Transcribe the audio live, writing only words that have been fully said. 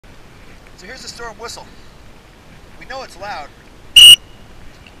So here's the storm whistle. We know it's loud.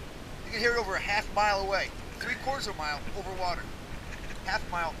 You can hear it over a half-mile away, 3/4 of a mile over water,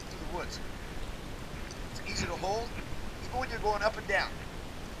 half-mile through the woods. It's easy to hold, even when you're going up and down.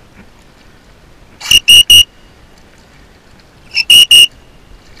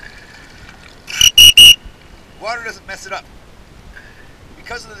 Water doesn't mess it up.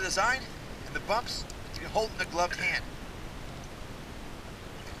 Because of the design and the bumps, you can hold it in a gloved hand.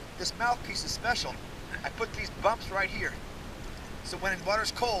 This mouthpiece is special. I put these bumps right here. So when the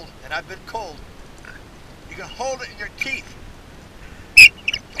water's cold, and I've been cold, you can hold it in your teeth.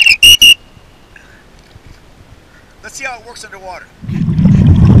 Let's see how it works underwater.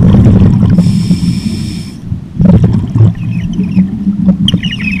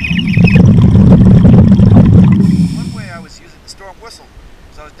 One way I was using the storm whistle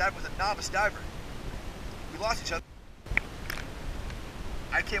was I was diving with a novice diver. We lost each other.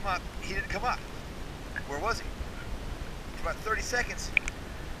 I came up, he didn't come up. Where was he? For about 30 seconds.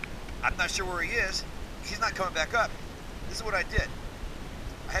 I'm not sure where he is. He's not coming back up. This is what I did.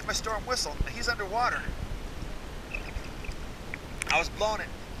 I had my storm whistle, and he's underwater. I was blowing it,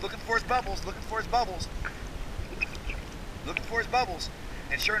 looking for his bubbles, looking for his bubbles, looking for his bubbles.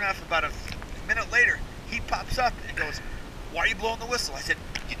 And sure enough, about a minute later, he pops up and goes, "Why are you blowing the whistle?" I said,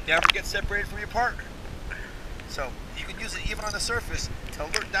 "You never get separated from your partner." So you can use it even on the surface to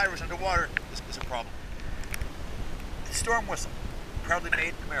alert divers underwater this is a problem. The storm whistle, proudly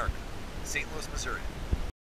made in America, St. Louis, Missouri.